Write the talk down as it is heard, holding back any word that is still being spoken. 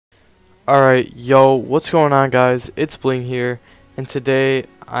Alright, yo, what's going on, guys? It's Bling here, and today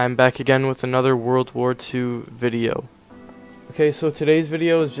I'm back again with another World War II video. Okay, so today's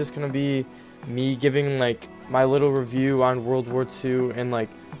video is just gonna be me giving like my little review on World War II and like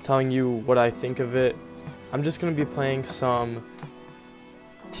telling you what I think of it. I'm just gonna be playing some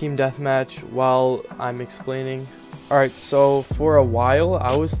team deathmatch while I'm explaining. Alright, so for a while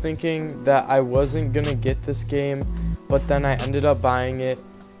I was thinking that I wasn't gonna get this game, but then I ended up buying it.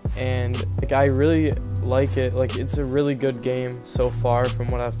 And like I really like it. Like it's a really good game so far from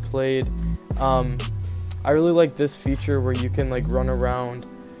what I've played. I really like this feature where you can like run around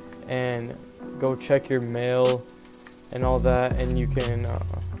and go check your mail and all that, and you can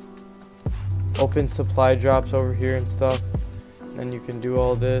open supply drops over here and stuff, and you can do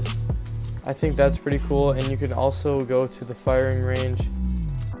all this. I think that's pretty cool. And you can also go to the firing range.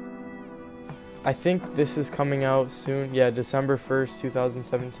 I think this is coming out soon. Yeah, December 1st,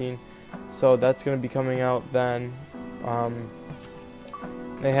 2017. So that's going to be coming out then.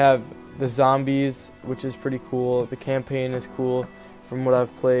 They have the zombies, which is pretty cool. The campaign is cool from what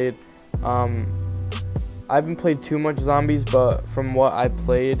I've played. I haven't played too much zombies, but from what I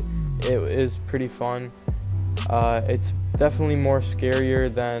played, it is pretty fun. It's definitely more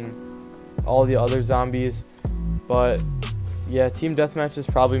scarier than all the other zombies. But yeah, Team Deathmatch is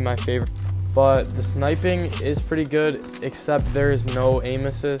probably my favorite. But the sniping is pretty good, except there is no aim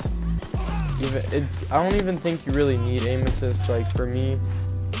assist. I don't even think you really need aim assist. Like for me,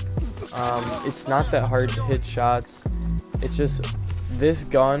 it's not that hard to hit shots. It's just this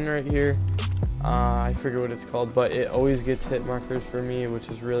gun right here. I forget what it's called, but it always gets hit markers for me, which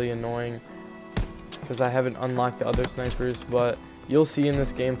is really annoying because I haven't unlocked the other snipers. But you'll see in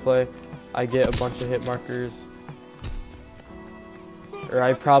this gameplay, I get a bunch of hit markers. Or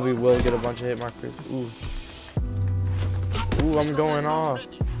I probably will get a bunch of hit markers. Ooh. Ooh, I'm going off.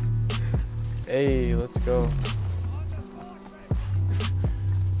 Hey, let's go.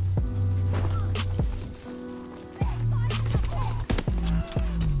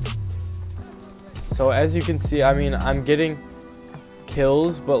 So as you can see, I mean, I'm getting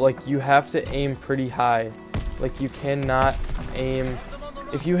kills, but like you have to aim pretty high. Like you cannot aim.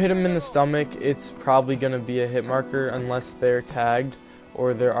 If you hit them in the stomach, it's probably gonna be a hit marker unless they're tagged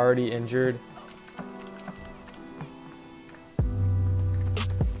or they're already injured.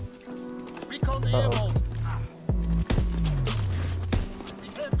 Uh-oh.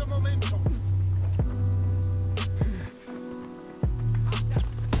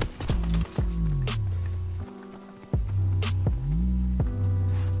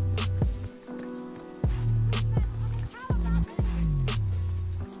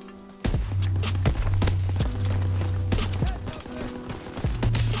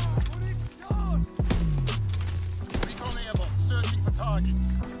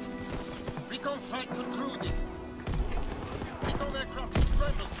 Recon flight concluded. Recon aircraft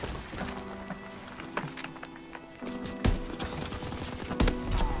scrambled.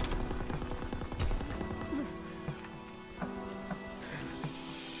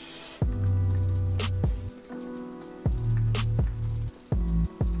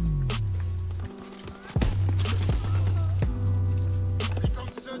 Recon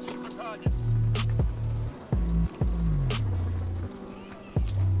searching for targets.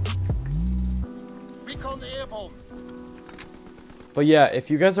 But yeah, if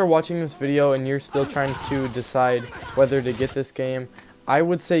you guys are watching this video and you're still trying to decide whether to get this game, I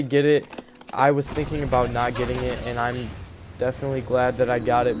would say get it. I was thinking about not getting it, and I'm definitely glad that I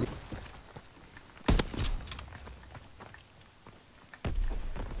got it.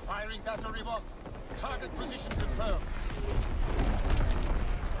 Firing battery 1. Target position confirmed.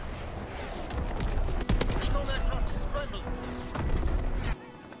 Recon aircraft scrambled.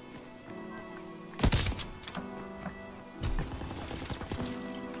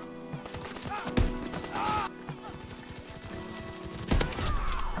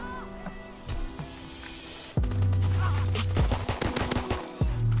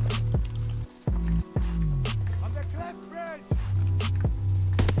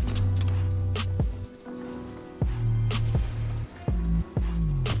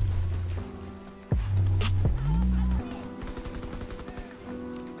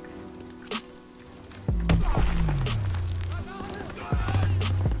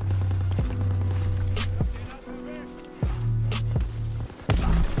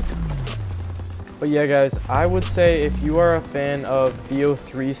 But yeah, guys, I would say if you are a fan of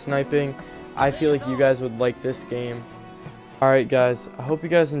BO3 sniping, I feel like you guys would like this game. Alright guys, I hope you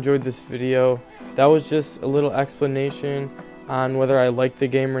guys enjoyed this video. That was just a little explanation on whether I like the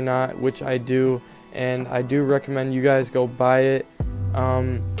game or not, which I do, and I do recommend you guys go buy it.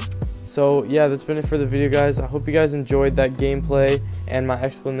 So yeah, that's been it for the video, guys. I hope you guys enjoyed that gameplay and my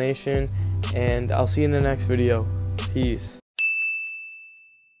explanation, and I'll see you in the next video. Peace.